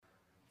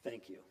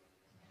Thank you.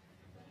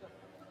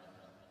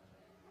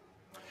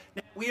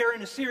 Now, we are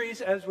in a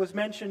series, as was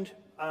mentioned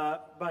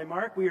by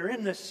Mark. We are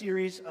in this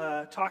series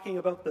talking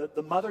about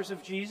the mothers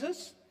of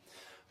Jesus.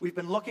 We've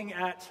been looking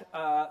at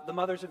the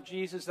mothers of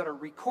Jesus that are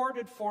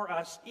recorded for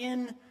us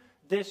in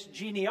this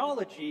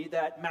genealogy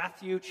that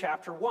Matthew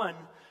chapter 1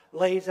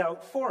 lays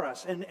out for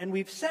us. And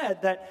we've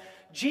said that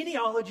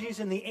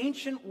genealogies in the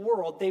ancient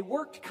world, they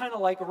worked kind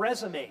of like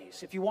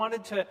resumes. If you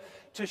wanted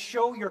to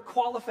show your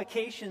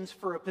qualifications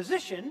for a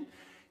position,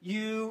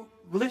 you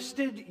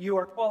listed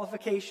your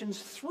qualifications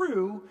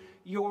through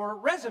your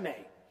resume,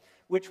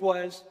 which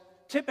was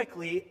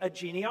typically a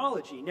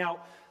genealogy.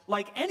 Now,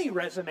 like any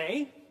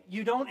resume,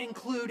 you don't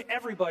include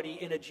everybody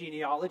in a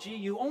genealogy.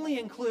 You only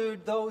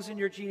include those in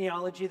your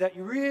genealogy that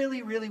you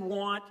really, really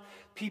want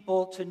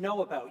people to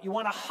know about. You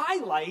want to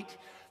highlight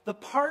the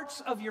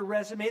parts of your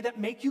resume that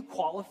make you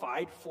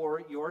qualified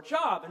for your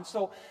job. And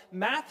so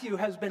Matthew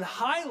has been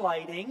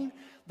highlighting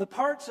the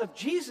parts of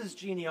Jesus'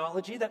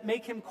 genealogy that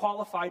make him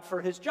qualified for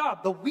his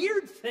job. The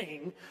weird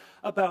thing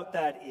about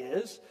that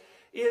is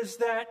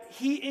that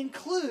he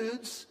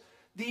includes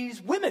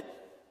these women.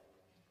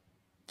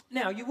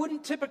 Now, you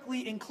wouldn't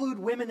typically include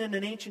women in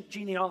an ancient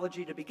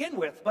genealogy to begin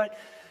with, but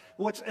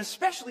what's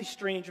especially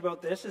strange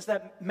about this is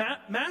that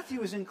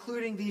Matthew is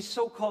including these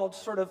so-called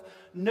sort of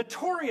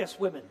notorious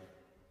women.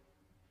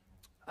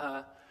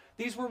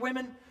 These were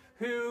women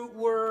who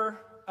were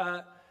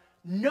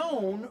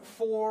known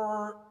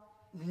for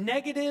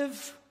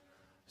negative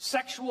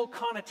sexual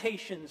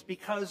connotations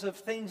because of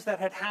things that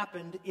had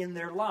happened in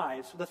their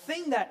lives. The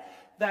thing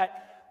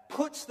that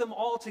puts them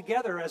all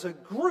together as a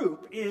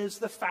group is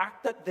the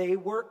fact that they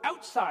were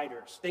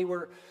outsiders. They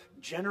were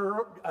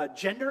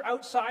gender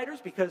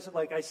outsiders because,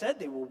 like I said,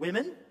 they were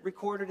women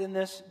recorded in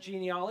this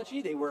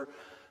genealogy. They were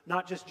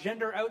not just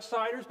gender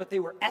outsiders, but they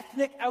were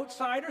ethnic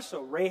outsiders.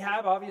 So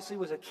Rahab obviously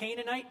was a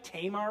Canaanite.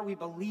 Tamar, we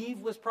believe,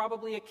 was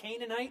probably a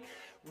Canaanite.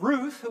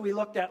 Ruth, who we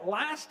looked at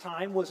last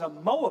time, was a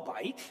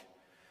Moabite.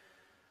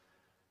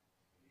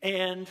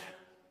 And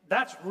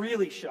that's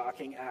really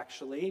shocking,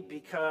 actually,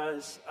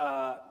 because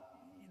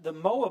the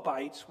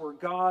Moabites were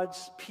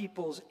God's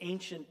people's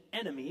ancient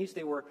enemies.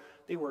 They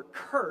were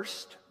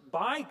cursed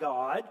by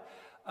God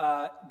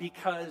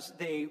because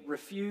they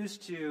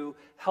refused to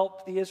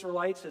help the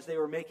Israelites as they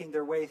were making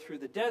their way through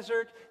the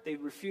desert. They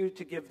refused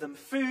to give them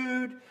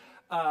food.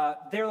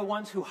 They're the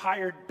ones who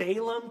hired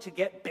Balaam to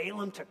get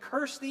Balaam to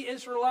curse the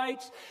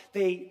Israelites.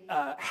 They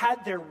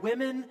had their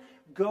women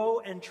go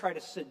and try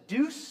to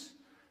seduce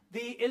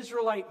the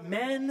Israelite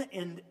men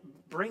and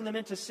bring them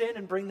into sin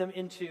and bring them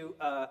into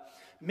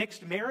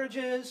mixed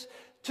marriages,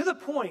 to the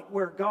point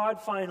where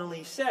God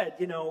finally said,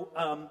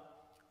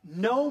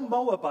 no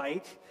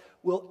Moabite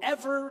will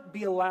ever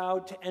be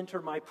allowed to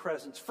enter my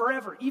presence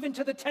forever, even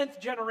to the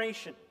 10th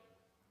generation.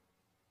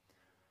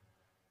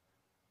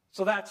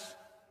 So that's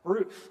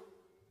Ruth.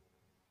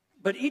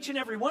 But each and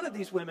every one of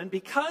these women,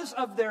 because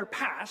of their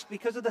past,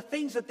 because of the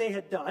things that they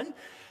had done,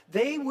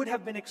 they would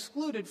have been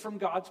excluded from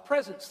God's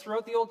presence.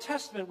 Throughout the Old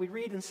Testament, we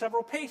read in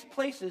several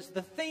places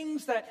the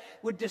things that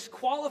would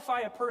disqualify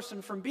a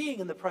person from being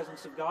in the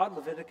presence of God.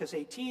 Leviticus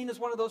 18 is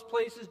one of those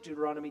places,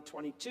 Deuteronomy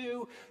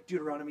 22,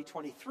 Deuteronomy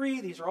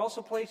 23. These are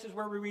also places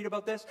where we read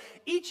about this.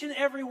 Each and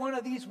every one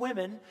of these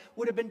women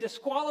would have been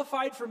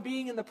disqualified from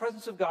being in the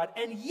presence of God.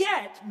 And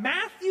yet,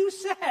 Matthew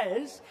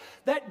says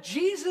that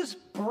Jesus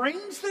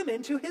brings them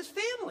into his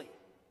family.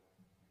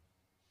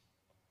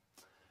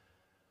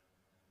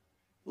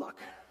 Look,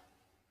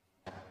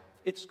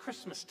 it's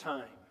Christmas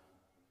time.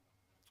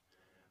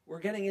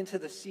 We're getting into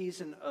the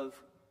season of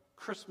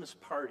Christmas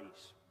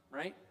parties,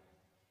 right?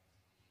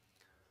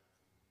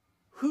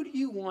 Who do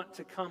you want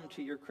to come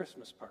to your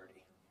Christmas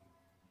party?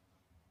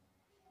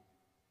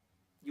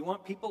 You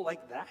want people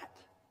like that?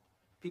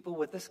 People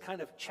with this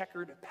kind of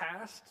checkered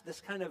past, this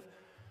kind of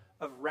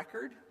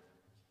record?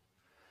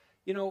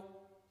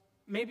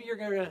 Maybe you're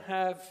going to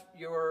have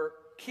your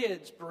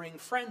kids bring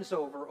friends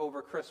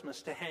over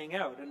Christmas to hang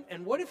out.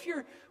 And what if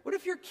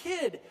your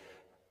kid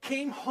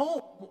came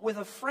home with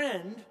a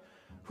friend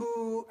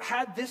who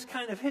had this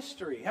kind of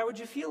history? How would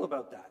you feel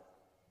about that?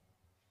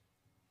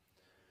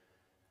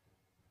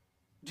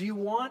 Do you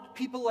want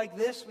people like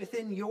this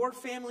within your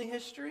family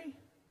history?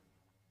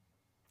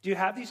 Do you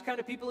have these kind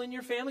of people in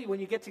your family? When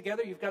you get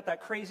together, you've got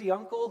that crazy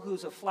uncle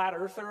who's a flat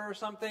earther or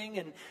something,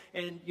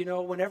 and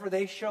whenever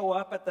they show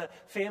up at the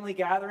family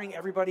gathering,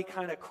 everybody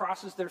kind of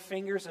crosses their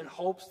fingers and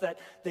hopes that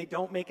they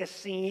don't make a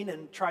scene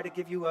and try to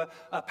give you a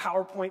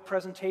PowerPoint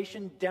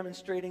presentation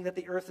demonstrating that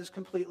the earth is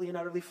completely and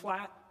utterly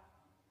flat.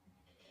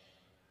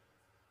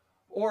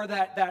 Or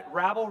that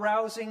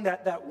rabble-rousing,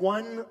 that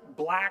one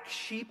black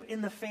sheep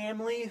in the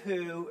family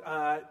who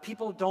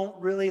people don't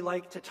really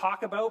like to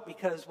talk about,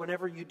 because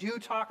whenever you do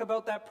talk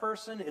about that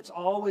person, it's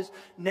always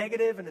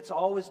negative and it's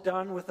always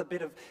done with a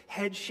bit of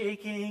head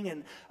shaking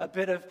and a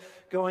bit of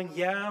going,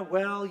 yeah,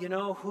 well,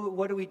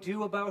 what do we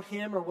do about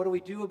him, or what do we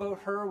do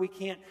about her? We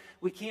can't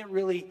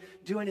really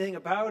do anything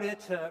about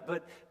it,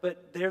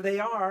 but there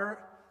they are.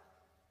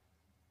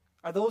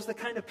 Are those the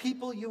kind of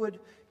people you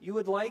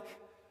would like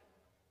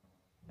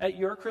at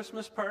your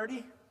Christmas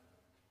party?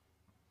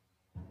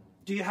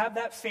 Do you have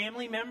that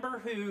family member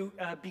who,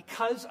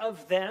 because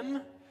of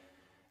them,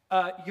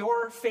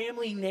 your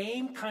family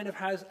name kind of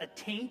has a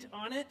taint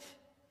on it?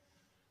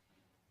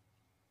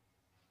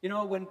 You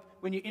know,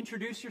 when you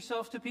introduce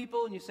yourself to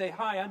people and you say,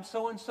 "Hi, I'm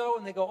so-and-so,"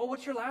 and they go, "Oh,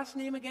 what's your last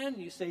name again?"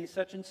 And you say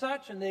such and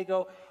such, and they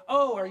go,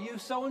 "Oh, are you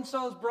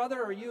so-and-so's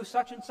brother? Are you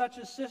such and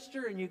such's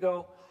sister?" And you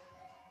go,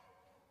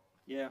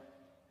 "Yeah."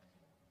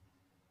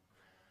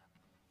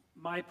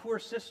 My poor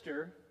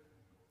sister,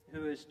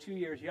 who is 2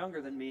 years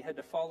younger than me, had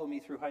to follow me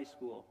through high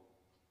school.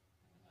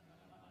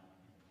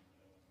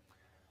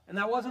 And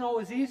that wasn't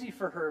always easy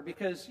for her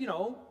because, you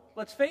know,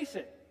 let's face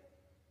it,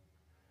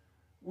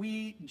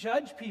 we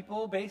judge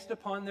people based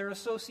upon their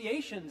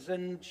associations,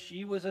 and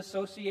she was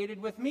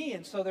associated with me.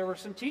 And so there were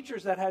some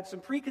teachers that had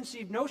some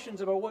preconceived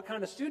notions about what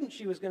kind of student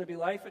she was going to be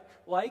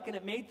like, and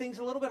it made things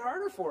a little bit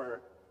harder for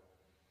her.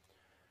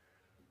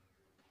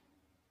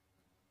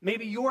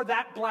 Maybe you're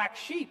that black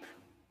sheep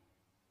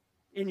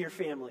in your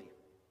family.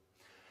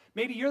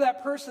 Maybe you're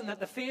that person that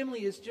the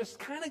family is just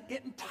kind of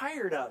getting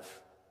tired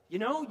of. You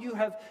know, you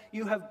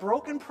have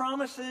broken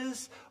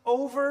promises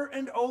over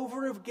and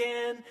over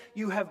again.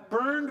 You have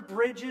burned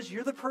bridges.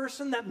 You're the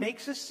person that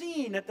makes a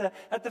scene at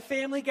the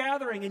family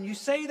gathering, and you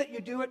say that you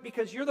do it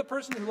because you're the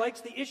person who likes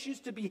the issues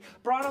to be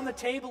brought on the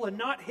table and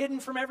not hidden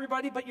from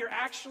everybody, but you're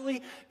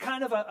actually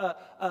kind of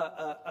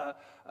a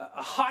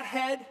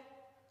hothead.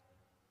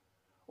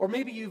 Or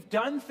maybe you've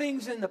done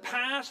things in the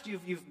past,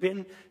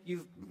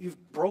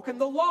 you've broken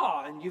the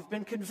law and you've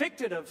been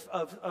convicted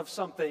of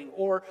something,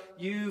 or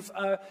you've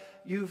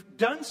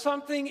done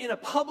something in a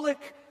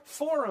public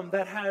forum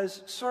that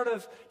has sort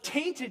of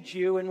tainted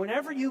you, and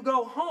whenever you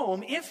go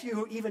home, if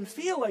you even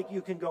feel like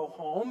you can go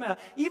home,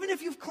 even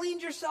if you've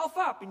cleaned yourself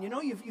up and you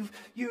know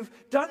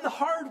you've done the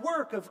hard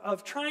work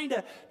of trying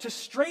to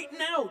straighten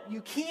out,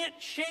 you can't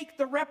shake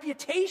the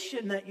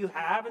reputation that you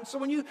have. And so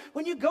when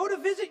you go to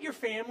visit your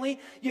family,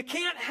 you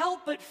can't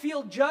help but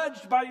feel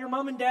judged by your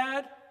mom and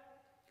dad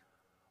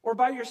or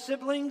by your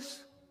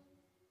siblings.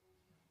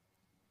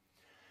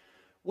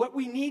 What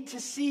we need to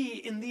see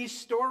in these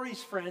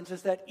stories, friends,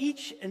 is that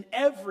each and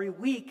every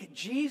week,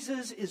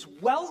 Jesus is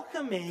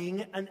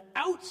welcoming an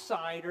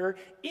outsider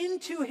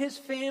into his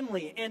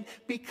family. And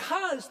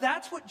because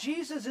that's what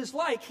Jesus is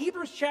like,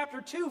 Hebrews chapter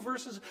 2,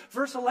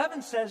 verse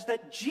 11 says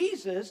that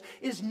Jesus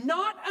is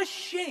not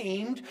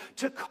ashamed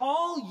to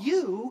call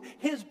you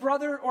his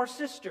brother or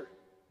sister.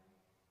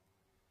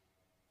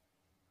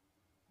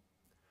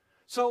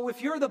 So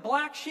if you're the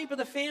black sheep of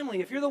the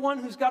family, if you're the one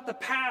who's got the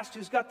past,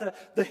 who's got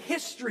the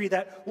history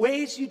that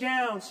weighs you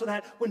down so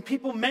that when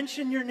people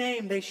mention your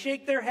name, they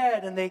shake their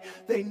head and they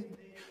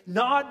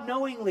nod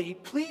knowingly,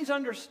 please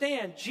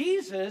understand,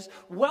 Jesus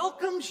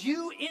welcomes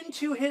you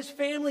into his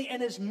family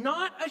and is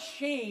not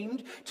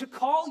ashamed to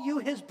call you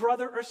his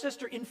brother or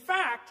sister. In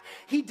fact,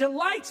 he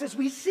delights, as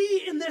we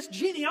see in this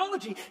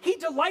genealogy, he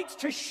delights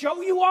to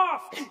show you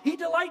off. He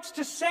delights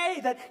to say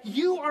that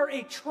you are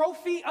a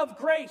trophy of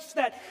grace,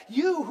 that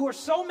you who are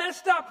so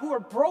messed up, who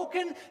are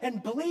broken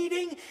and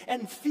bleeding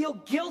and feel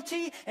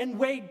guilty and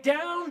weighed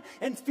down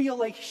and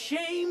feel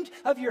ashamed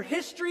of your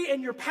history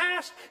and your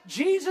past,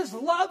 Jesus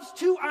loves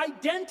to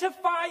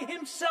identify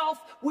himself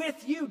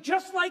with you,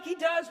 just like he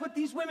does with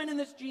these women in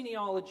this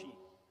genealogy.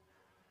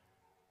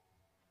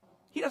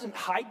 He doesn't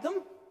hide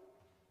them.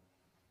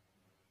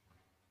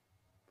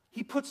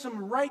 He puts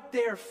them right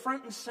there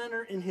front and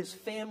center in his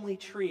family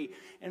tree.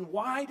 And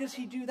why does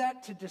he do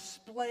that? To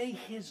display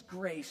his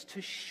grace,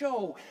 to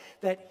show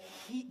that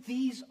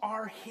these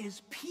are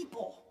his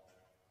people.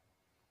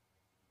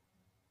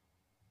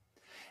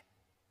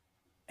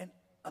 And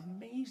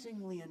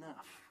amazingly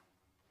enough,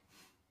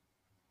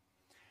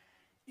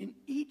 in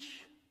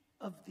each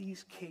of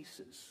these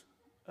cases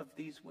of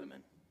these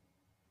women,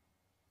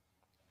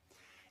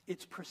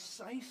 it's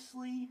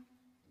precisely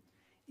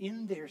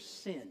in their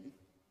sin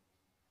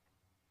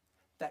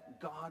that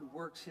God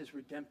works his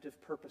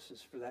redemptive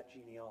purposes for that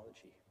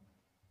genealogy.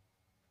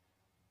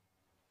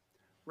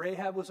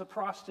 Rahab was a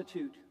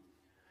prostitute.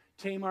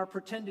 Tamar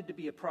pretended to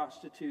be a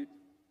prostitute.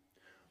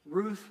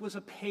 Ruth was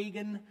a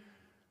pagan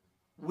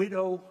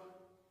widow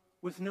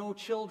with no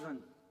children.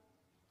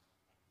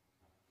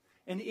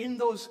 And in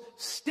those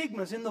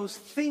stigmas, in those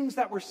things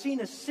that were seen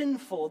as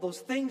sinful, those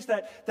things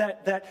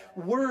that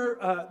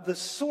were the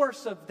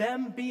source of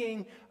them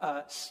being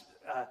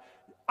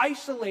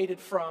isolated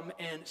from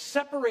and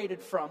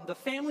separated from the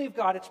family of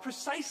God, it's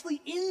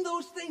precisely in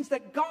those things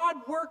that God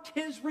worked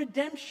his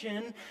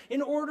redemption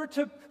in order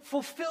to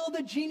fulfill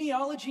the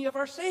genealogy of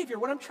our Savior.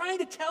 What I'm trying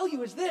to tell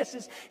you is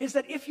this, is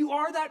that if you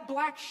are that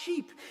black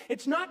sheep,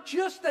 it's not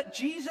just that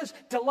Jesus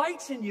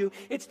delights in you,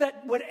 it's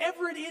that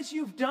whatever it is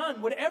you've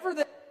done, whatever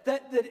that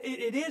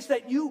it is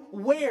that you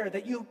wear,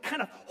 that you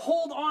kind of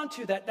hold on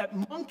to,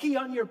 that monkey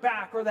on your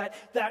back, or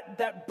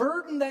that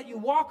burden that you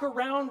walk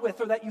around with,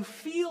 or that you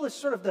feel is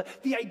sort of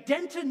the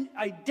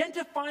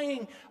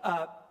identifying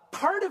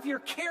part of your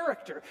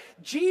character.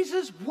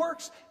 Jesus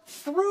works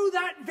through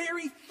that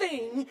very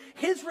thing,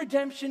 his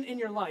redemption in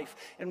your life.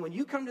 And when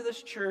you come to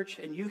this church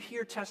and you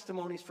hear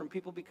testimonies from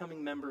people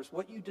becoming members,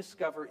 what you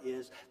discover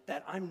is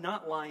that I'm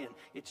not lying.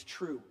 It's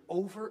true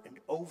over and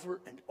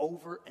over and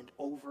over and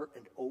over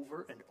and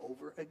over and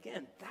over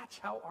again. That's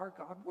how our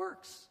God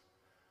works.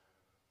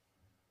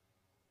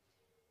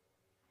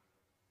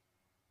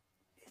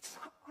 It's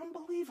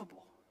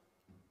unbelievable.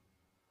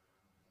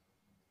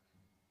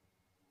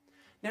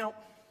 Now,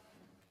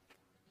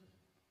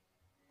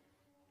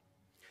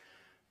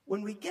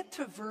 when we get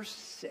to verse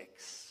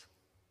 6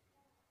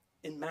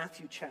 in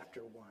Matthew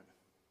chapter 1,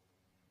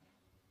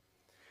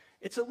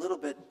 it's a little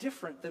bit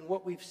different than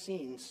what we've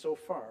seen so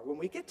far. When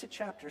we get to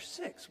chapter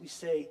 6, we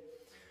say,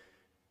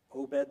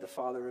 Obed, the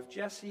father of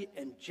Jesse,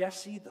 and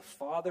Jesse, the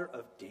father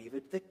of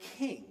David, the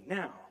king.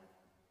 Now,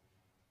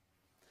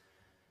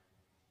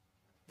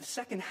 the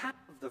second half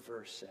of the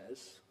verse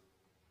says,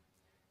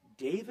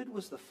 David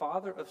was the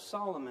father of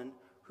Solomon,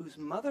 whose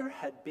mother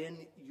had been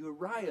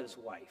Uriah's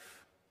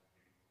wife.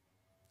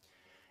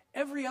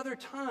 Every other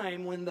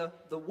time when the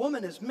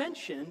woman is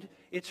mentioned,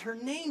 it's her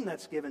name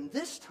that's given.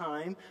 This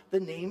time, the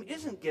name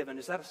isn't given.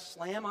 Is that a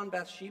slam on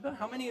Bathsheba?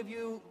 How many of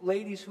you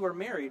ladies who are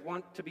married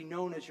want to be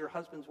known as your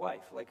husband's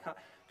wife?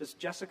 Does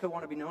Jessica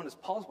want to be known as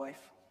Paul's wife?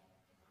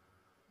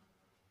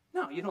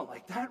 No, you don't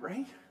like that,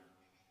 right?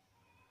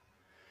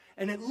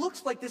 And it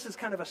looks like this is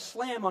kind of a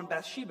slam on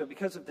Bathsheba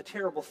because of the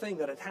terrible thing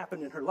that had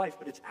happened in her life,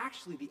 but it's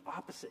actually the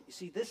opposite. You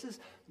see, this is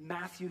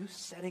Matthew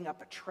setting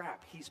up a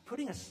trap. He's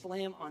putting a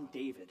slam on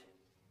David.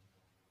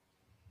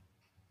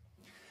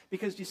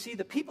 Because you see,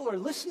 the people are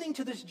listening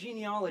to this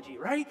genealogy,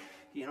 right?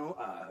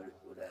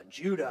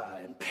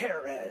 Judah and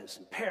Perez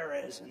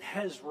and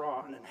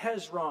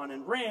Hezron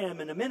and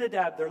Ram and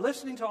Amminadab. They're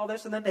listening to all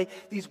this, and then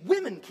these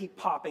women keep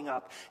popping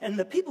up. And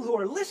the people who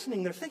are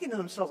listening, they're thinking to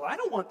themselves, I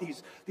don't want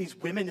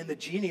these women in the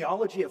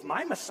genealogy of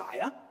my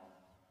Messiah.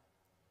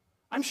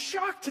 I'm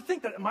shocked to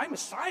think that my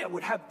Messiah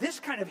would have this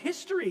kind of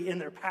history in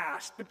their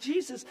past. But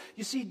Jesus,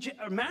 you see,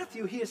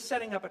 Matthew, he is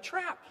setting up a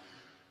trap.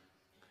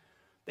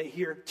 They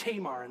hear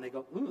Tamar and they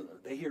go, ooh.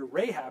 They hear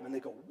Rahab and they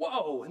go,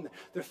 whoa. And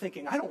they're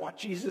thinking, I don't want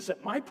Jesus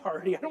at my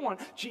party. I don't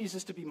want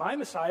Jesus to be my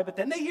Messiah. But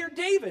then they hear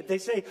David. They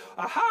say,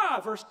 aha,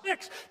 verse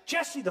 6,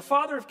 Jesse, the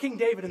father of King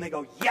David. And they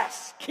go,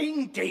 yes,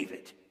 King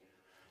David.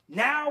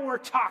 Now we're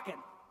talking.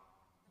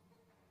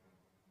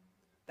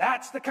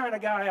 That's the kind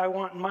of guy I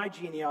want in my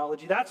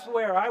genealogy. That's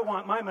where I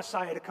want my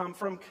Messiah to come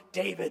from.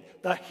 David,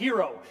 the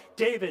hero.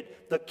 David,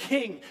 the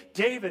king.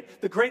 David,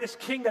 the greatest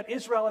king that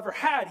Israel ever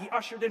had. He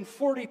ushered in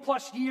 40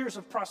 plus years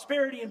of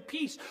prosperity and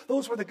peace.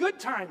 Those were the good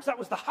times. That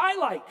was the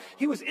highlight.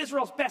 He was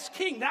Israel's best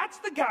king. That's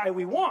the guy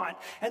we want.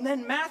 And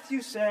then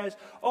Matthew says,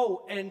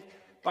 oh, and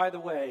by the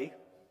way,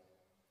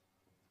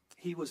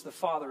 he was the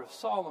father of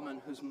Solomon,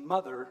 whose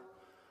mother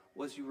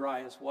was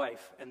Uriah's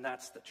wife. And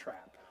that's the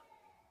trap.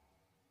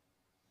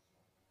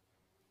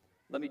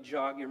 Let me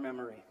jog your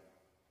memory.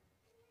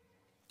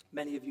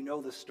 Many of you know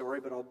this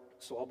story,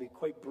 so I'll be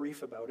quite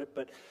brief about it.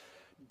 But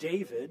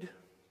David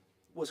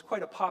was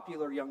quite a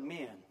popular young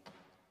man.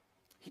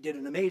 He did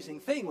an amazing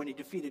thing when he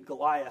defeated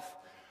Goliath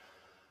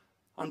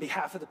on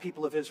behalf of the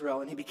people of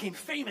Israel, and he became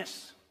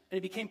famous, and he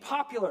became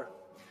popular.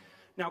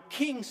 Now,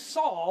 King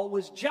Saul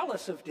was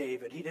jealous of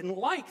David. He didn't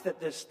like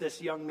that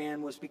this young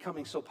man was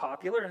becoming so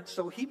popular, and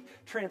so he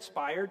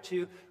conspired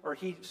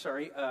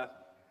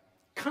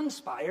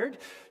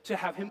to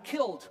have him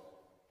killed.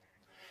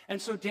 And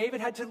so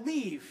David had to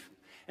leave.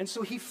 And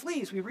so he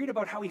flees. We read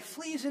about how he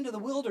flees into the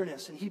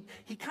wilderness, and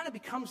he kind of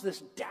becomes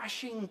this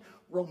dashing,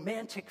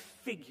 romantic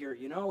figure,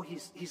 you know.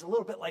 He's a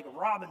little bit like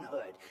Robin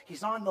Hood.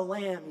 He's on the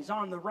lam, he's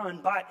on the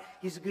run, but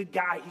he's a good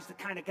guy. He's the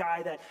kind of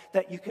guy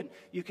that you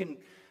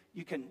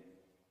can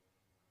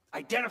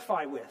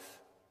identify with.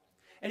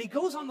 And he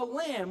goes on the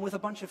lam with a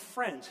bunch of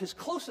friends, his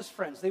closest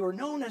friends. They were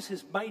known as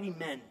his mighty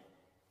men.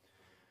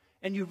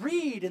 And you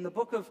read in the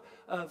book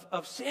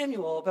of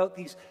Samuel about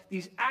these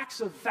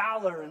acts of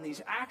valor and these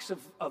acts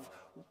of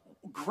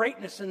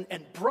greatness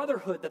and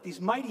brotherhood that these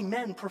mighty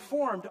men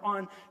performed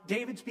on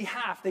David's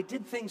behalf. They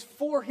did things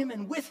for him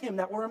and with him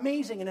that were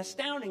amazing and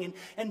astounding.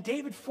 And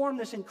David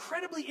formed this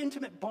incredibly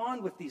intimate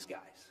bond with these guys.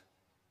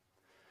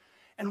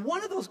 And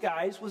one of those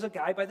guys was a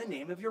guy by the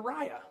name of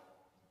Uriah.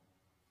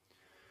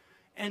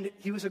 And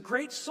he was a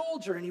great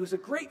soldier, and he was a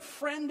great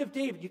friend of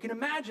David. You can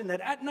imagine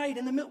that at night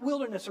in the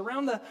wilderness,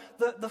 around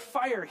the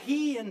fire,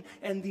 he and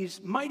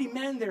these mighty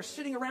men, they're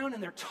sitting around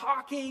and they're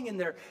talking, and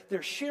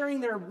they're sharing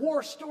their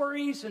war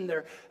stories, and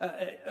they're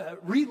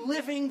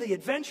reliving the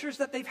adventures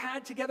that they've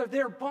had together.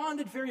 They're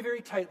bonded very,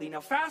 very tightly.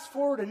 Now, fast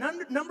forward a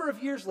number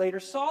of years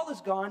later, Saul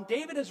is gone.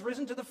 David has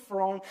risen to the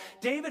throne.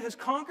 David has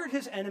conquered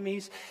his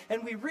enemies.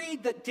 And we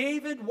read that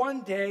David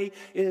one day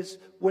is,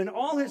 when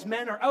all his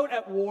men are out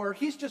at war,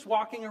 he's just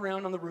walking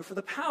around on the roof of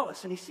the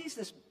palace, and he sees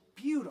this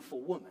beautiful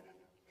woman,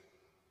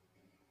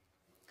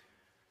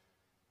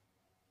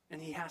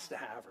 and he has to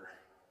have her.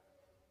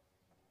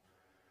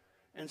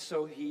 And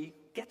so he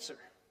gets her,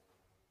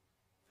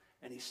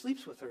 and he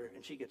sleeps with her,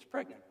 and she gets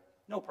pregnant.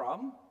 No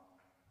problem.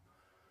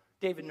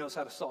 David knows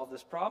how to solve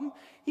this problem.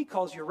 He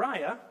calls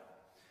Uriah,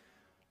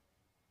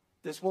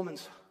 this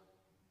woman's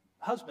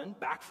husband,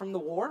 back from the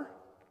war,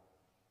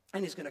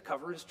 and he's going to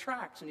cover his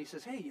tracks. And he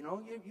says, hey,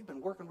 you've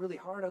been working really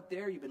hard out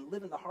there. You've been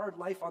living the hard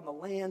life on the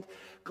land,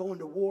 going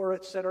to war,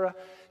 etc.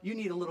 You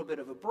need a little bit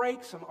of a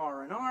break, some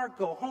R&R.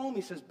 Go home.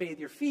 He says, bathe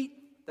your feet.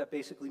 That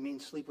basically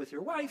means sleep with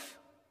your wife.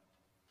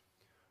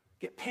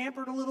 Get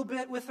pampered a little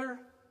bit with her.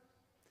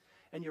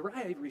 And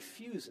Uriah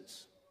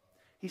refuses.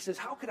 He says,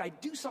 how could I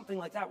do something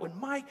like that when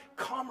my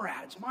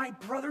comrades, my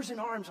brothers in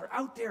arms are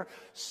out there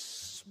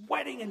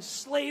sweating and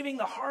slaving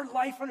the hard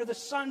life under the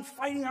sun,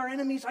 fighting our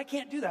enemies? I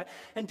can't do that.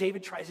 And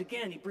David tries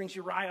again. He brings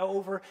Uriah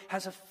over,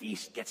 has a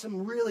feast, gets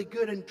him really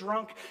good and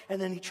drunk,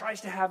 and then he tries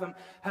to have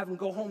him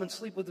go home and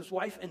sleep with his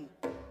wife, and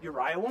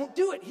Uriah won't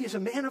do it. He is a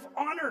man of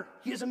honor.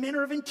 He is a man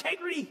of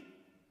integrity.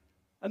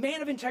 A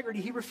man of integrity.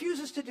 He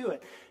refuses to do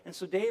it. And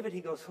so David, he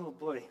goes, oh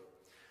boy,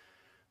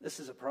 this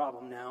is a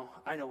problem now.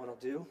 I know what I'll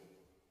do.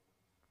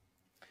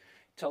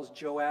 Tells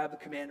Joab, the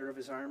commander of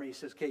his army, he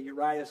says, okay,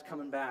 Uriah's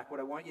coming back. What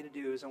I want you to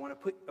do is I want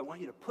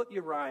you to put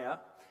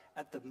Uriah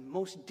at the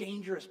most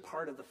dangerous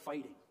part of the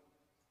fighting.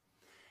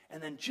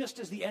 And then just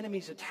as the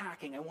enemy's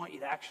attacking, I want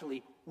you to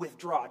actually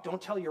withdraw.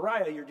 Don't tell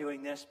Uriah you're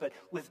doing this, but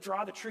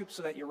withdraw the troops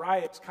so that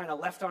Uriah is kind of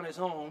left on his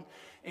own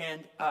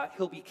and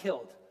he'll be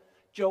killed.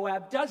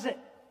 Joab does it.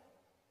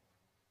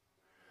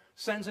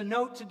 Sends a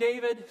note to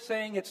David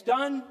saying it's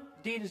done,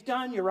 deed is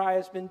done,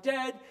 Uriah's been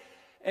dead.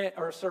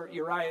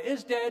 Uriah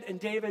is dead, and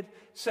David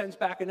sends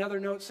back another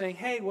note saying,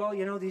 hey, well,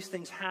 these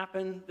things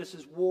happen. This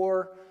is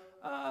war.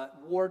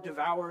 War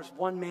devours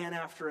one man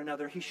after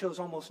another. He shows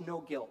almost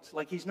no guilt.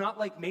 Like, he's not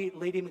like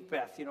Lady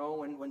Macbeth,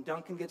 when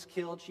Duncan gets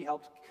killed, she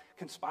helped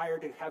conspire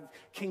to have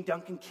King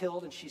Duncan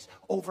killed, and she's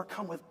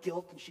overcome with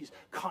guilt, and she's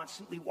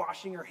constantly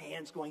washing her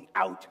hands, going,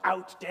 out,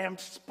 damned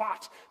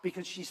spot,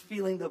 because she's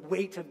feeling the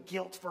weight of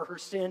guilt for her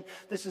sin.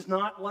 This is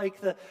not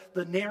like the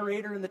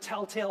narrator in The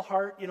Telltale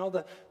Heart,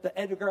 the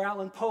Edgar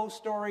Allan Poe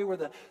story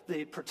where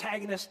the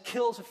protagonist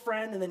kills a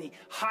friend, and then he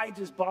hides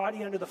his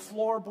body under the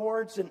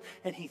floorboards,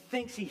 and he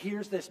thinks he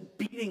hears this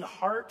beating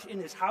heart in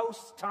his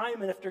house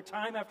time after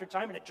time after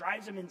time, and it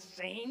drives him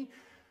insane.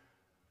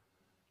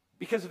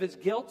 Because of his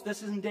guilt,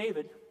 this isn't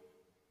David.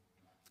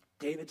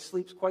 David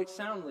sleeps quite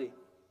soundly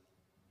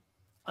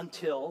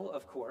until,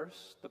 of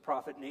course, the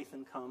prophet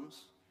Nathan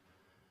comes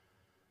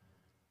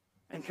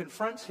and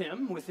confronts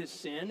him with his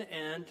sin,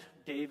 and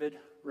David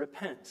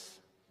repents.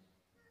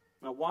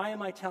 Now, why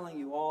am I telling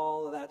you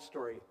all of that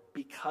story?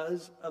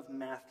 Because of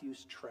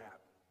Matthew's trap.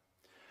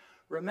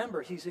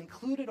 Remember, he's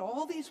included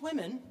all these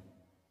women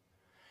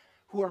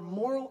who are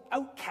moral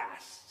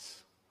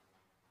outcasts.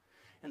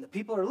 And the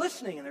people are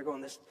listening, and they're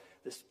going,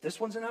 this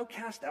one's an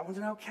outcast, that one's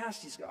an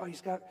outcast.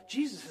 He's got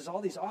Jesus has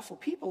all these awful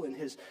people in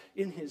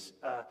his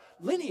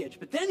lineage.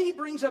 But then he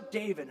brings up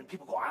David, and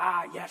people go,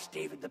 yes,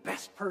 David, the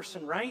best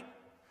person, right?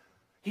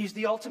 He's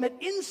the ultimate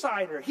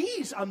insider.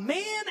 He's a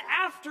man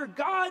after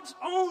God's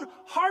own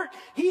heart.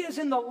 He is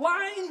in the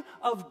line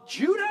of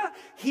Judah.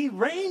 He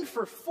reigned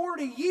for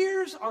 40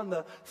 years on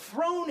the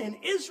throne in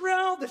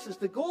Israel. This is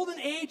the golden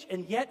age,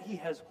 and yet he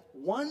has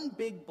one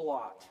big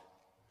blot.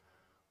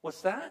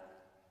 What's that?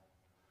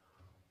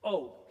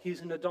 Oh,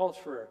 he's an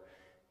adulterer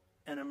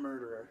and a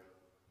murderer.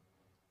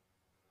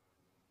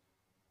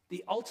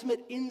 The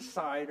ultimate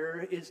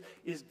insider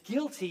is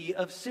guilty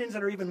of sins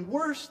that are even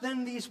worse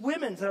than these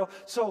women.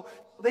 So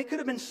they could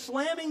have been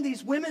slamming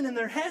these women in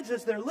their heads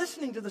as they're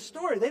listening to the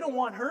story. They don't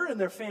want her in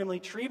their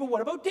family tree, but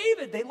what about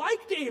David? They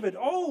like David.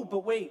 Oh,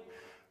 but wait.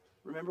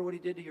 Remember what he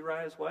did to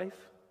Uriah's wife?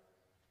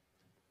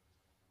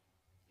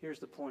 Here's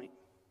the point.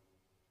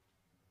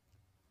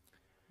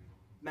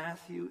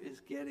 Matthew is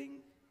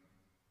getting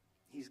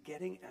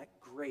at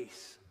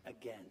grace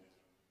again.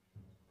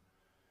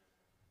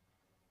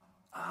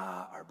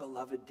 Our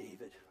beloved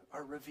David,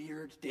 our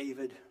revered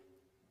David.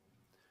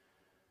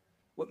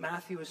 What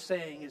Matthew is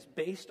saying is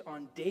based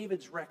on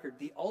David's record,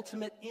 the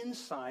ultimate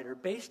insider,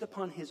 based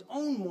upon his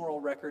own moral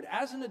record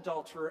as an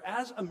adulterer,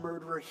 as a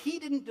murderer. He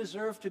didn't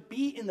deserve to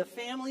be in the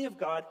family of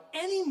God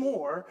any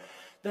more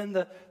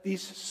than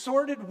these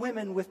sordid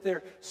women with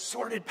their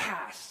sordid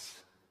pasts.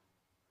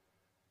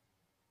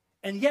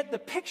 And yet the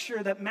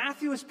picture that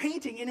Matthew is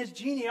painting in his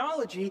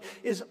genealogy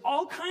is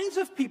all kinds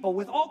of people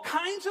with all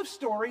kinds of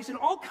stories and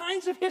all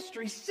kinds of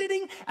history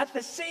sitting at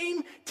the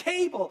same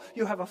table.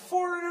 You have a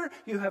foreigner,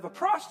 you have a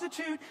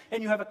prostitute,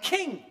 and you have a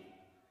king.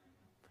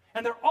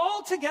 And they're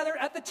all together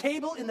at the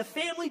table in the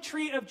family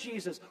tree of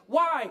Jesus.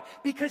 Why?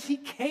 Because he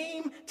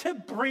came to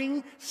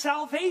bring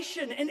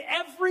salvation, and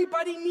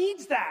everybody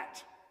needs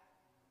that.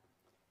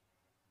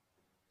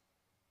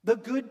 The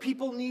good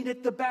people need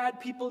it, the bad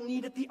people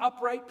need it, the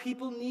upright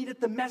people need it,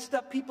 the messed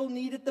up people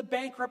need it, the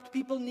bankrupt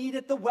people need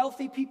it, the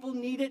wealthy people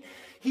need it.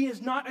 He is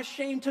not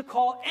ashamed to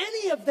call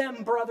any of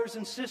them brothers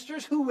and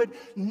sisters who would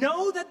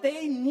know that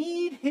they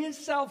need his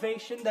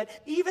salvation,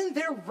 that even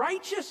their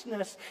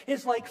righteousness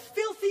is like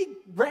filthy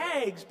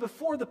rags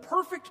before the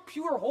perfect,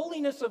 pure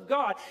holiness of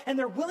God, and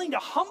they're willing to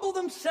humble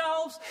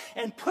themselves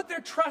and put their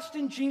trust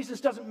in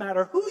Jesus. Doesn't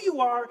matter who you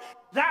are,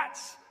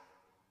 that's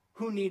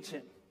Who needs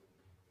him?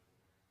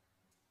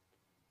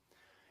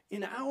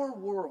 In our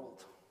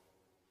world,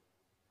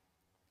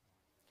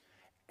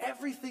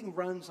 everything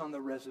runs on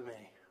the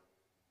resume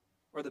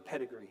or the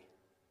pedigree.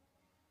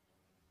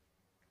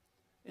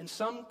 In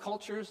some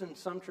cultures and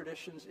some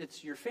traditions,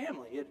 it's your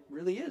family. It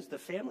really is the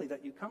family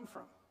that you come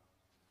from.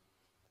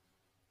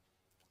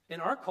 In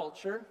our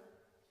culture,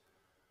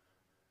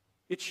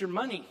 it's your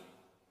money,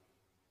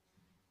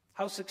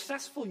 how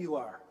successful you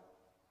are.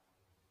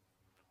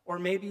 Or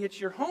maybe it's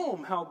your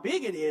home, how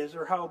big it is,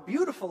 or how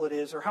beautiful it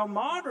is, or how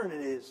modern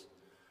it is.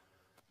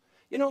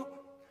 You know,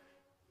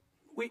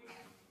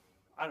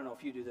 I don't know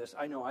if you do this.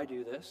 I know I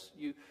do this.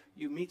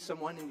 You meet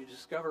someone and you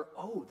discover,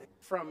 oh, they're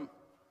from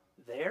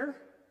there?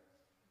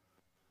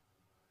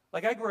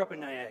 Like I grew up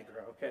in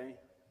Niagara, okay?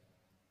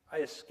 I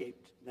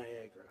escaped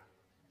Niagara.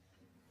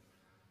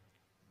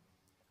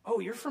 Oh,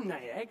 you're from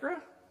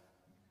Niagara?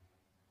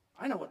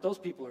 I know what those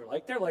people are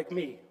like. They're like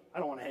me. I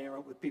don't want to hang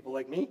out with people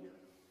like me.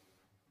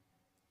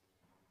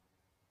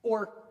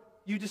 Or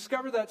you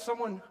discover that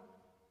someone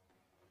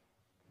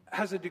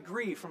has a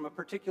degree from a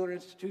particular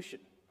institution.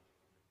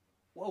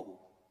 Whoa,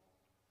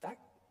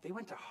 they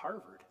went to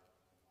Harvard.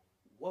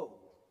 Whoa,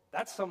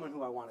 that's someone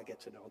who I want to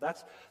get to know.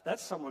 That's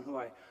someone who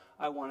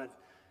I want to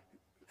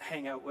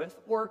hang out with.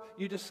 Or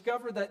you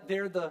discover that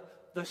they're the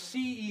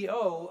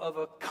CEO of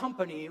a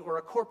company or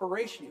a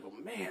corporation. You go,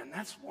 man,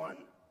 that's one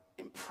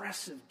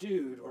impressive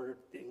dude or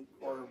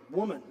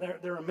woman.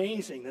 They're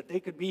amazing that they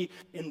could be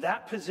in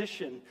that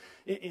position,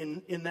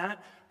 in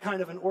that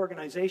kind of an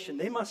organization.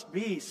 They must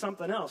be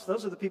something else.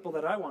 Those are the people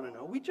that I want to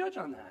know. We judge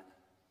on that.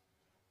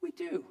 We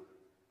do.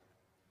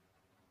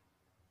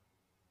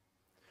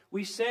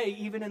 We say,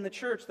 even in the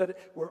church, that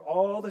we're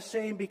all the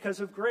same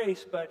because of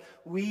grace, but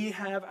we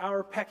have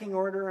our pecking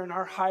order and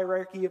our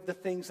hierarchy of the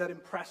things that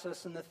impress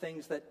us and the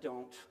things that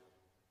don't.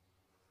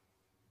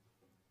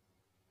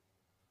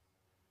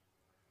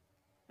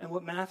 And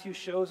what Matthew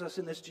shows us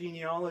in this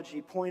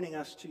genealogy, pointing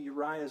us to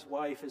Uriah's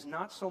wife, is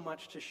not so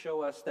much to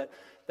show us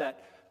that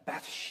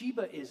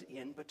Bathsheba is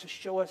in, but to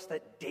show us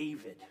that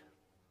David,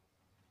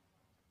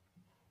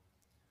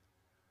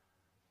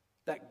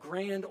 that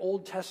grand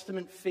Old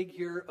Testament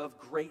figure of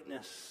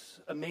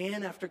greatness, a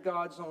man after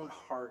God's own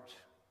heart,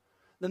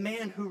 the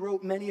man who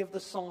wrote many of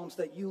the Psalms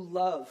that you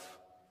love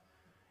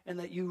and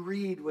that you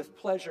read with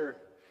pleasure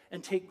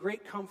and take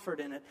great comfort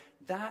in it,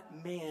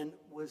 that man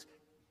was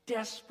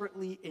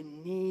desperately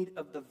in need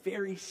of the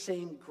very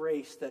same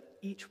grace that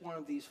each one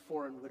of these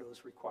foreign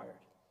widows required.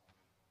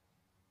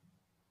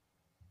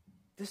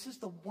 This is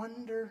the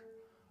wonder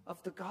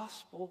of the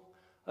gospel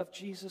of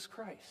Jesus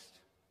Christ.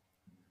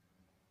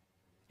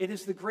 It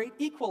is the great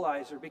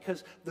equalizer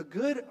because the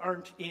good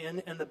aren't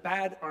in and the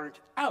bad aren't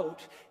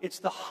out. It's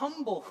the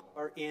humble who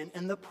are in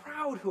and the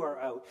proud who are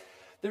out.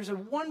 There's a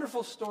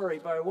wonderful story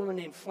by a woman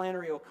named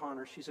Flannery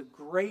O'Connor. She's a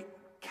great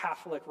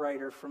Catholic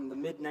writer from the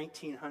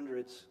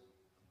mid-1900s.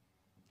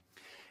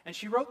 And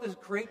she wrote this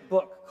great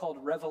book called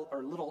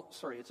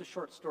it's a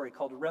short story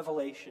called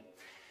Revelation.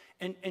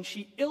 And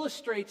she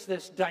illustrates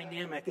this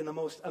dynamic in the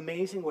most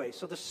amazing way.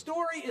 So the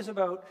story is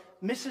about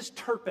Mrs.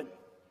 Turpin.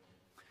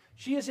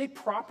 She is a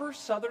proper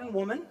Southern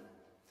woman,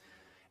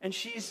 and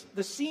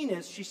the scene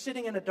is she's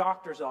sitting in a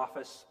doctor's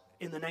office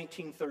in the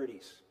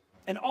 1930s.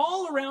 And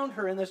all around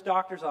her in this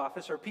doctor's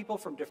office are people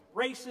from different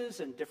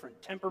races and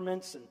different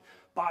temperaments and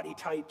body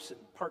types and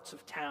parts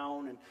of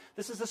town. And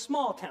this is a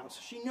small town, so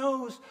she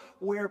knows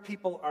where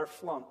people are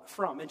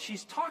from. And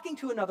she's talking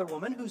to another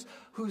woman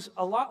who's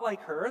a lot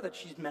like her that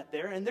she's met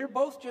there, and they're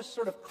both just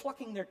sort of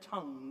clucking their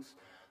tongues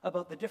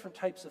about the different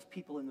types of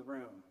people in the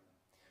room.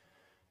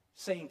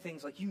 Saying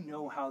things like, you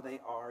know how they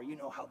are, you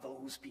know how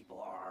those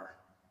people are.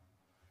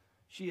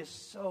 She is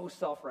so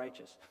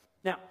self-righteous.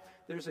 Now,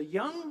 there's a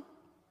young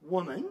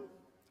woman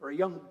or a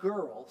young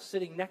girl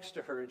sitting next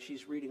to her and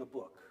she's reading a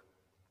book.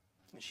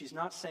 And she's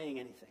not saying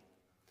anything.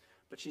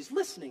 But she's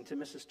listening to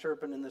Mrs.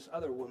 Turpin and this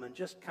other woman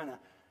just kind of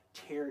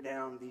tear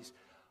down these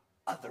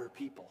other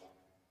people.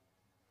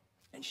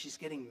 And she's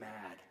getting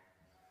mad.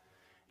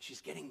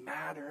 She's getting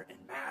madder and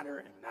madder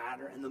and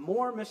madder. And the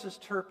more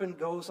Mrs. Turpin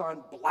goes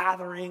on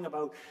blathering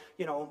about,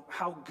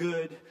 how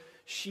good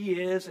she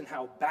is and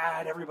how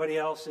bad everybody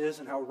else is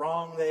and how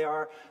wrong they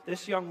are,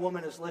 this young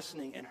woman is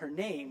listening, and her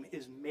name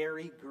is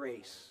Mary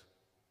Grace.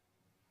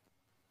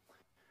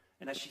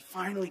 And as she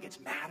finally gets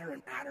madder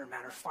and madder and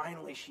madder,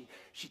 finally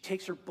she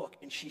takes her book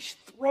and she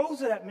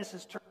throws it at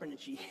Mrs. Turpin and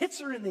she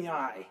hits her in the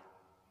eye.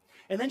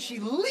 And then she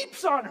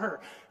leaps on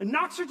her and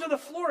knocks her to the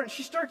floor and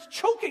she starts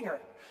choking her.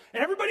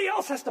 And everybody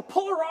else has to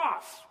pull her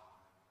off.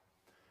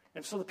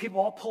 And so the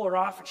people all pull her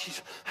off and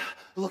she's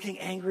looking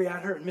angry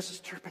at her. And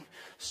Mrs. Turpin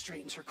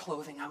straightens her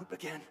clothing out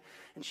again.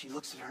 And she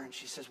looks at her and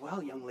she says,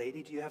 well, young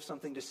lady, do you have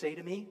something to say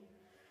to me?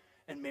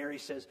 And Mary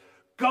says,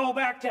 go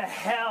back to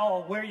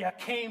hell where you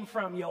came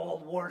from, you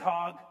old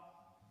warthog.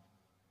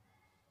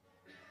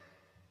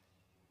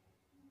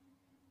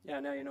 Yeah,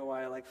 now you know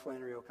why I like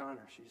Flannery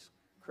O'Connor. She's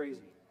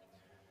crazy.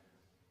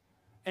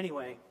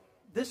 Anyway,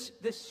 this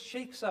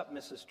shakes up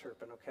Mrs.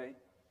 Turpin, okay?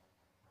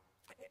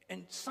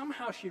 And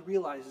somehow she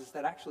realizes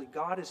that actually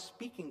God is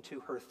speaking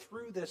to her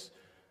through this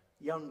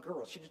young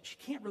girl. She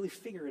can't really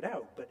figure it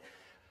out, but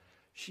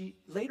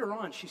later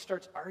on she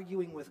starts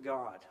arguing with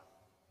God.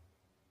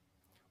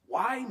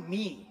 "Why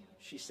me?"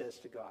 she says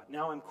to God.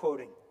 Now I'm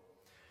quoting.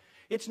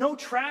 "It's no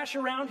trash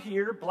around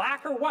here,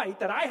 black or white,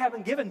 that I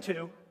haven't given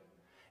to,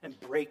 and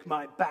break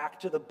my back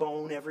to the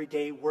bone every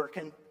day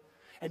working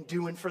and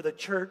doing for the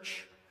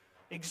church.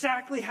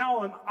 Exactly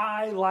how am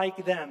I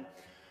like them?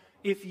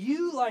 If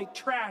you like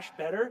trash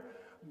better,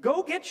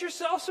 go get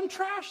yourself some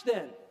trash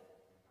then.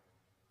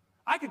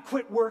 I could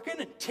quit working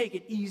and take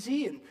it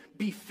easy and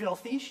be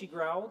filthy," she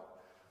growled.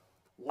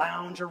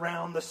 "Lounge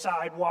around the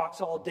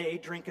sidewalks all day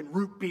drinking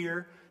root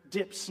beer,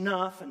 dip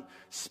snuff and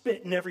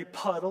spit in every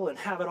puddle and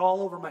have it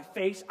all over my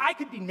face. I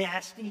could be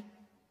nasty."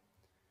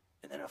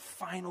 And then a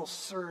final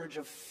surge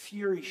of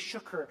fury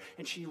shook her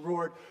and she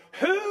roared,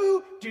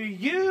 "Who do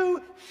you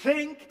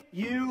think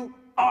you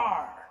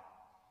are?"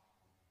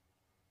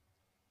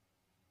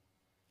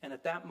 And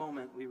at that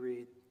moment, we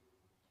read,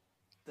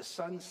 the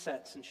sun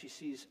sets and she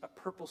sees a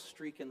purple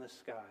streak in the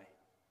sky.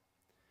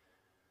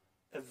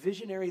 A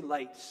visionary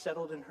light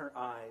settled in her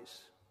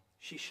eyes.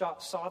 She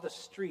saw the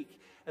streak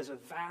as a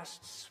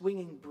vast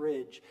swinging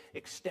bridge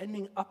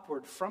extending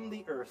upward from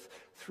the earth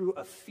through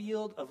a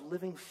field of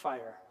living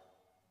fire.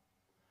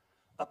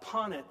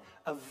 Upon it,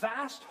 a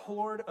vast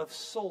horde of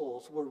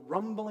souls were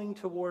rumbling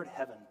toward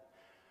heaven.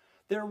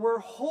 There were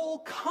whole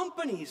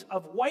companies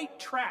of white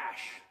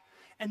trash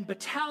and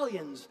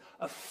battalions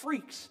of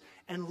freaks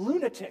and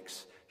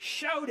lunatics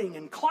shouting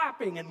and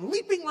clapping and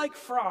leaping like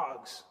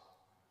frogs.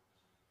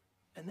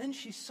 And then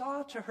she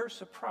saw, to her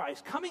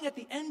surprise, coming at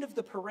the end of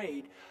the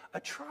parade, a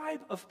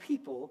tribe of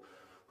people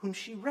whom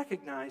she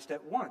recognized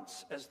at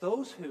once as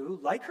those who,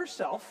 like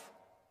herself,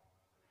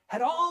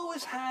 had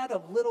always had a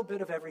little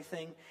bit of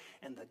everything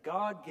and the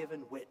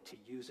God-given wit to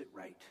use it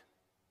right.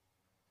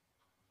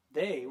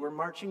 They were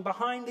marching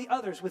behind the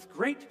others with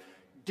great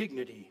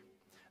dignity,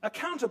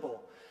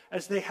 accountable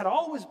as they had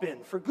always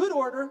been for good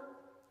order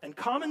and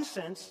common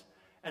sense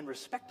and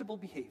respectable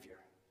behavior.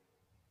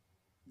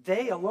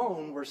 They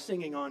alone were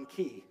singing on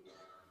key.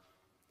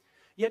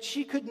 Yet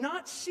she could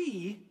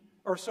see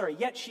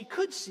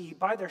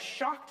by their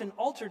shocked and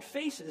altered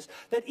faces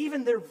that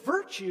even their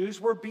virtues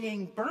were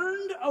being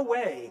burned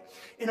away.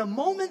 In a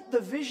moment, the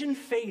vision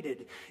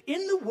faded.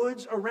 In the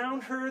woods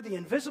around her, the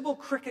invisible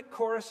cricket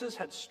choruses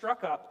had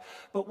struck up,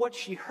 but what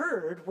she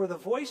heard were the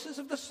voices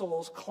of the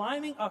souls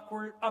climbing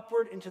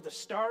upward into the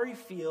starry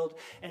field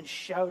and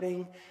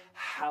shouting,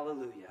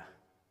 "Hallelujah."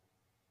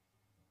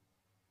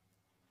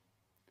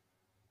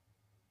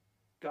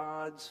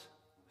 God's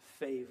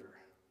favor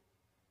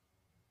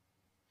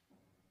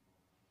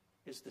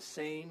is the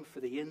same for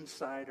the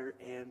insider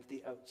and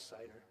the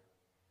outsider.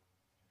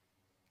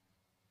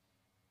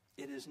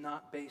 It is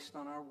not based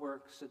on our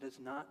works. It is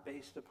not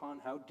based upon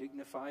how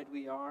dignified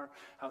we are,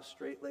 how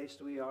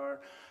straight-laced we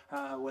are,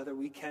 whether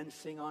we can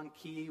sing on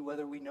key,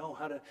 whether we know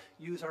how to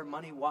use our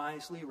money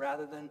wisely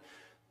rather than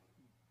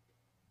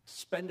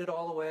spend it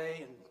all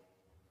away and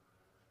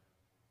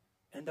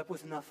end up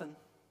with nothing.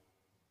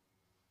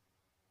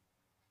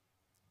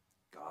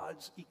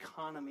 God's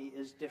economy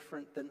is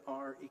different than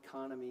our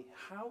economy.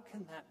 How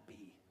can that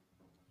be?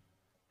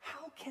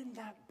 How can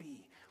that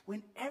be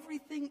when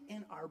everything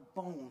in our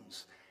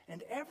bones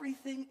and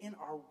everything in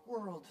our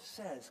world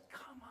says,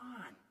 come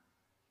on,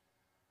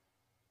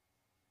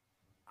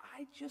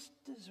 I just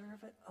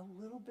deserve it a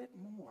little bit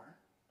more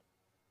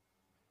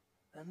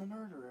than the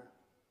murderer,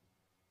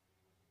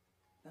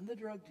 than the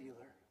drug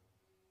dealer,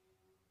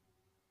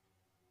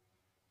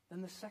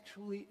 than the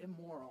sexually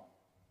immoral?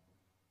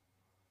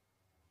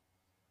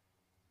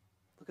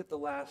 Look at the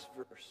last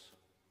verse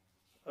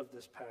of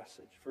this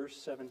passage,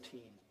 verse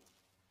 17.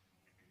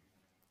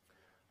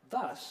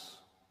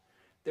 Thus,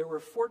 there were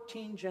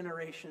 14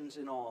 generations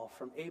in all,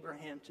 from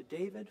Abraham to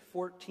David,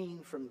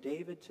 14 from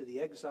David to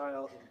the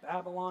exile in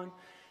Babylon,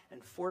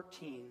 and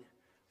 14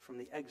 from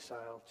the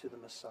exile to the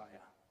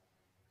Messiah.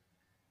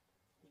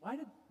 Why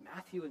did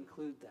Matthew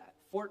include that?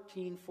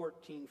 14,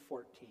 14,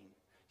 14.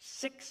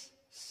 6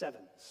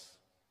 sevens,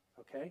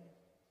 okay?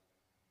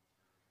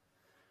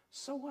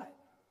 So what?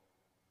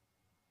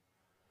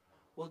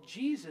 Well,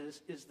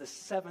 Jesus is the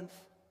seventh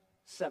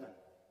seven.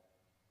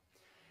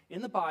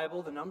 In the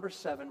Bible, the number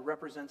 7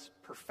 represents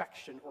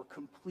perfection or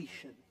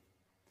completion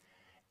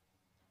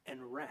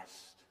and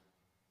rest.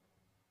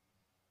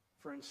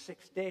 For in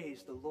 6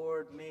 days the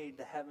Lord made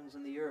the heavens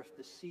and the earth,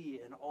 the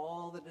sea, and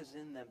all that is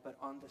in them. But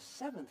on the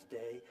 7th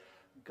day,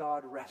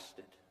 God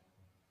rested.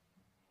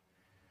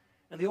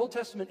 And the Old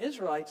Testament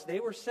Israelites, they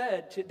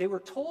were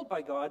told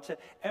by God to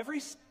every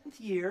 7th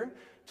year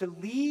to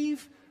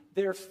leave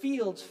their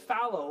fields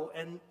fallow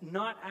and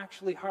not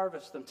actually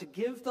harvest them, to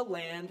give the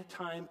land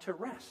time to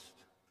rest.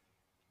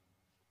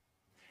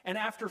 And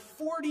after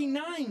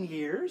 49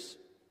 years,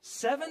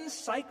 7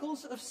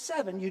 cycles of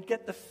 7. You'd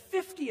get the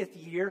 50th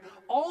year.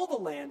 All the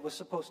land was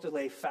supposed to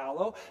lay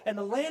fallow, and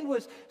the land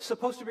was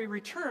supposed to be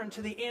returned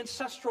to the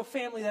ancestral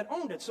family that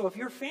owned it. So if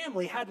your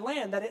family had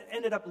land that it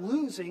ended up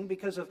losing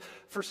because of,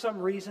 for some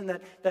reason,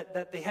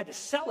 that they had to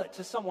sell it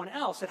to someone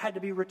else, it had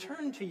to be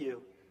returned to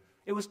you.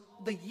 It was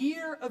the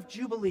year of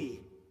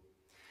Jubilee.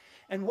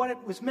 And what it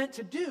was meant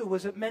to do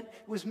was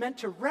was meant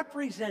to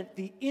represent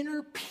the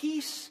inner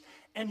peace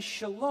and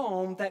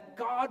shalom that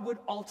God would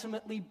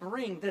ultimately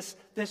bring, this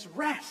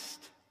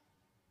rest.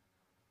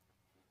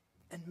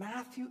 And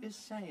Matthew is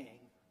saying,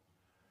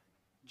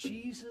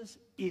 Jesus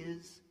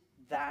is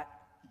that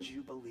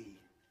Jubilee.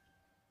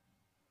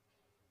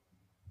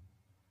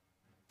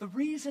 The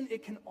reason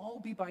it can all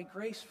be by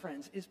grace,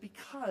 friends, is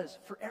because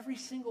for every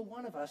single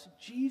one of us,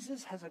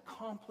 Jesus has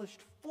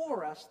accomplished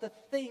for us the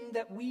thing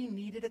that we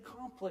needed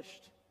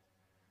accomplished.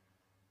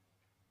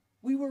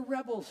 We were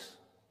rebels.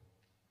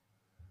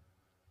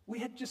 We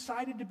had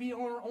decided to be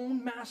our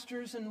own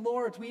masters and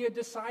lords. We had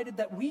decided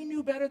that we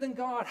knew better than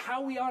God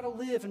how we ought to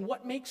live and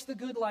what makes the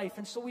good life.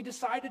 And so we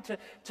decided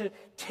to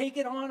take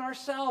it on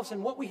ourselves.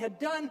 And what we had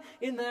done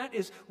in that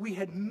is we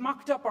had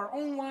mucked up our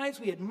own lives.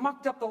 We had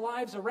mucked up the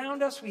lives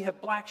around us. We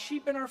have black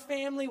sheep in our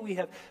family. We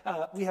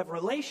have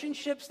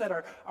relationships that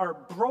are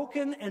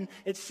broken and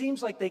it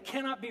seems like they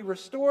cannot be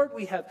restored.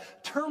 We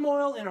have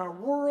turmoil in our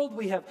world.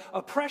 We have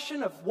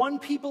oppression of one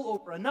people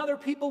over another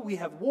people. We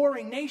have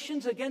warring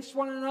nations against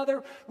one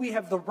another. We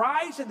have the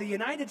rise in the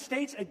United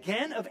States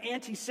again of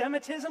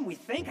anti-Semitism. We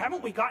think,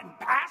 haven't we gotten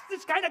past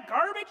this kind of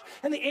garbage?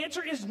 And the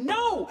answer is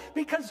no,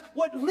 because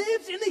what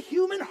lives in the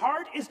human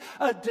heart is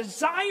a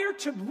desire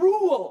to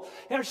rule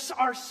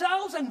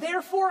ourselves and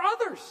therefore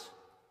others.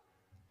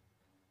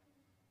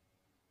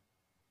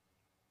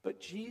 But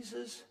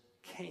Jesus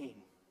came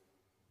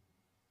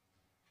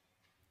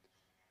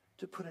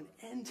to put an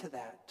end to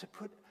that, to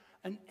put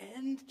an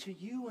end to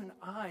you and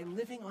I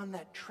living on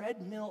that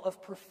treadmill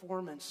of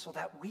performance so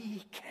that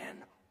we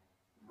can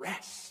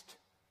rest.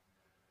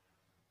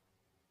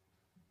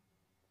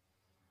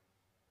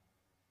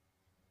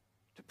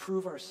 To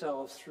prove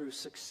ourselves through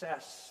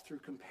success, through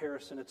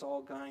comparison, it's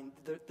all gone.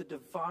 The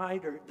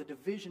divide or the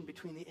division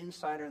between the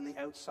insider and the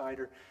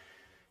outsider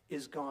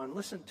is gone.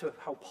 Listen to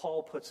how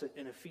Paul puts it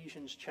in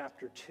Ephesians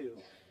chapter 2.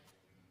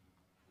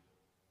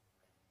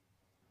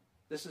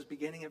 This is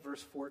beginning at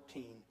verse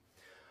 14.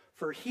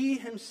 For he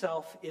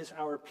himself is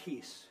our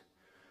peace,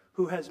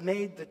 who has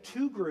made the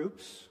two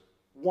groups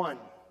one,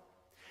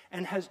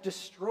 and has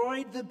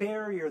destroyed the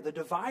barrier, the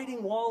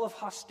dividing wall of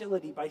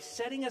hostility, by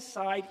setting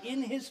aside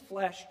in his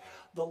flesh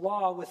the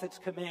law with its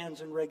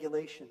commands and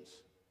regulations.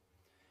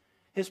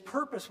 His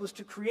purpose was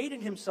to create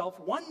in himself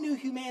one new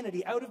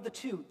humanity out of the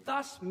two,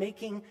 thus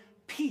making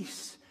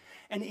peace,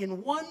 and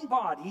in one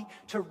body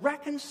to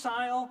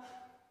reconcile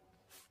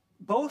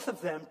both of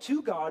them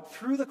to God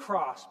through the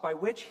cross, by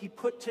which he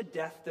put to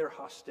death their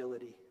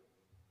hostility.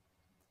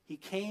 He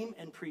came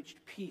and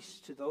preached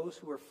peace to those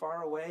who were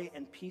far away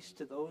and peace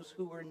to those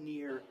who were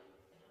near.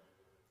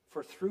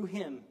 For through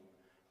him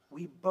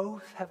we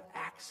both have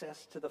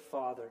access to the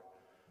Father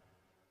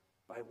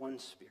by one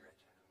Spirit.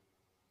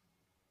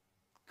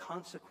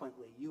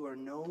 Consequently, you are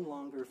no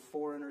longer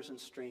foreigners and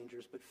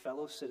strangers, but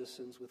fellow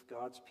citizens with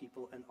God's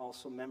people and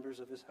also members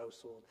of his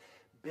household,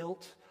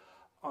 built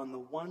on the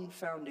one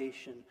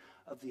foundation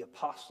of the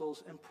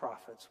apostles and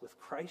prophets, with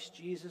Christ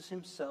Jesus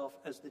himself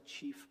as the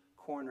chief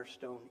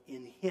cornerstone.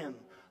 In him,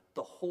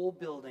 the whole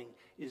building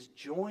is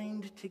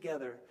joined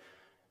together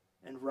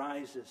and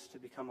rises to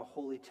become a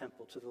holy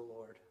temple to the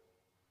Lord.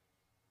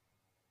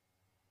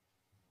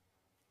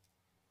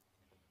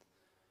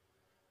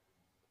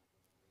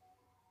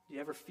 Do you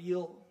ever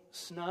feel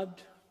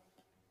snubbed?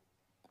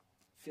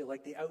 Feel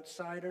like the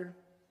outsider?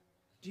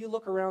 Do you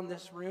look around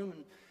this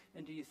room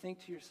and do you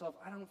think to yourself,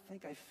 I don't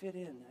think I fit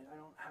in. I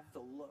don't have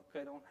the look.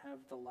 I don't have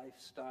the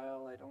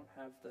lifestyle. I don't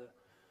have the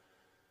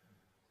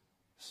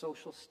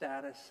social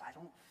status. I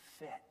don't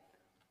fit.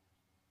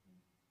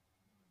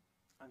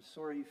 I'm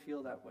sorry you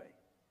feel that way.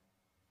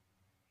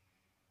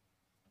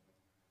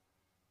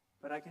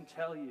 But I can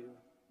tell you,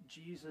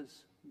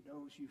 Jesus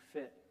knows you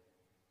fit.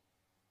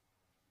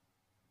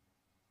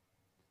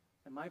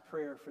 And my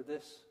prayer for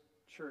this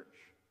church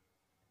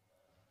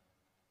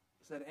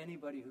is that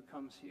anybody who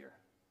comes here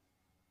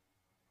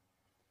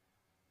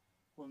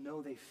will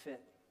know they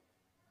fit.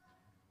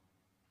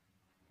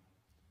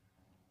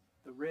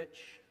 The rich,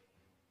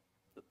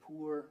 the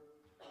poor,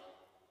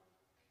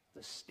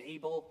 the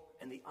stable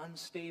and the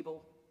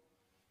unstable,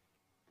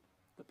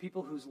 the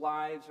people whose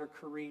lives are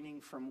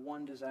careening from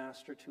one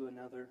disaster to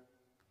another,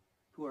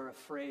 who are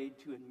afraid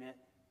to admit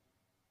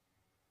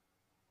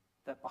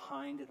that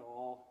behind it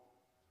all,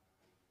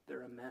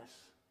 they're a mess.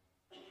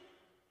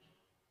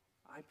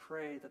 I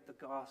pray that the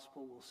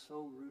gospel will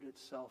so root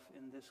itself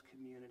in this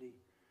community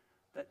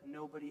that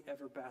nobody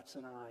ever bats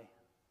an eye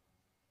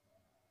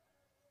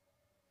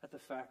at the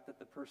fact that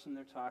the person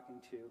they're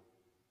talking to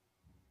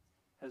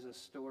has a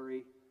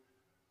story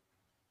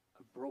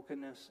of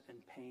brokenness and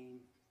pain,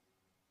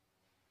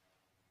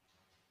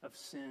 of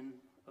sin,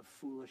 of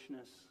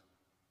foolishness,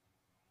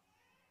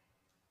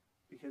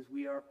 because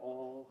we are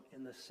all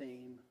in the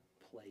same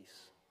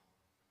place.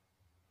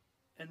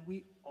 And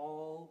we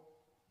all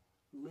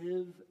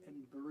live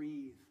and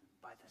breathe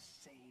by the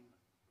same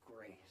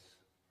grace.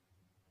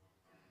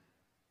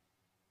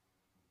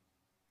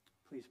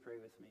 Please pray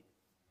with me.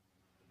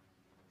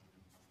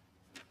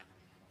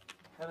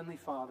 Heavenly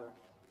Father,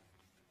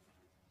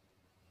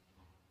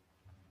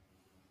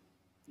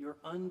 your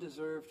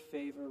undeserved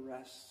favor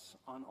rests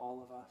on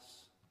all of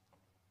us.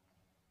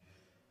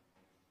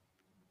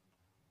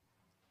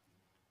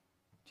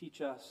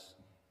 Teach us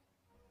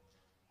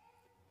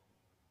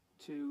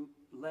to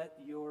let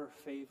your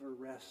favor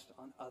rest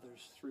on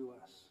others through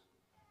us.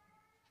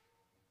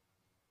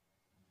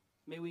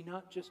 May we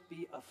not just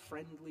be a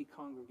friendly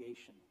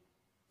congregation,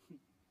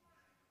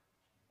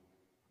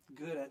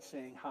 good at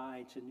saying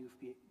hi to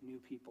new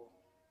people.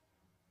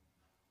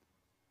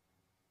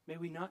 May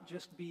we not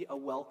just be a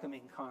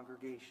welcoming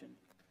congregation.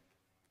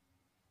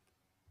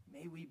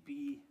 May we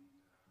be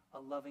a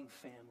loving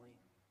family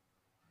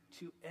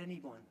to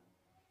anyone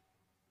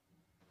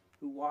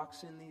who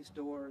walks in these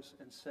doors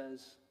and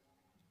says,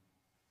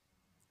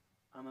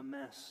 I'm a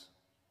mess,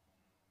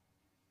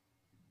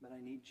 but I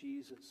need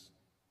Jesus,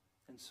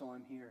 and so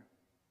I'm here.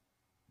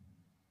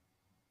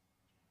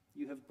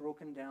 You have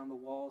broken down the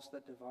walls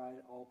that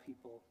divide all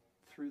people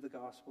through the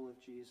gospel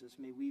of Jesus.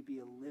 May we be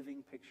a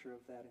living picture of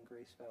that in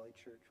Grace Valley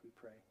Church, we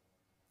pray.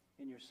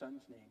 In your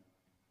Son's name.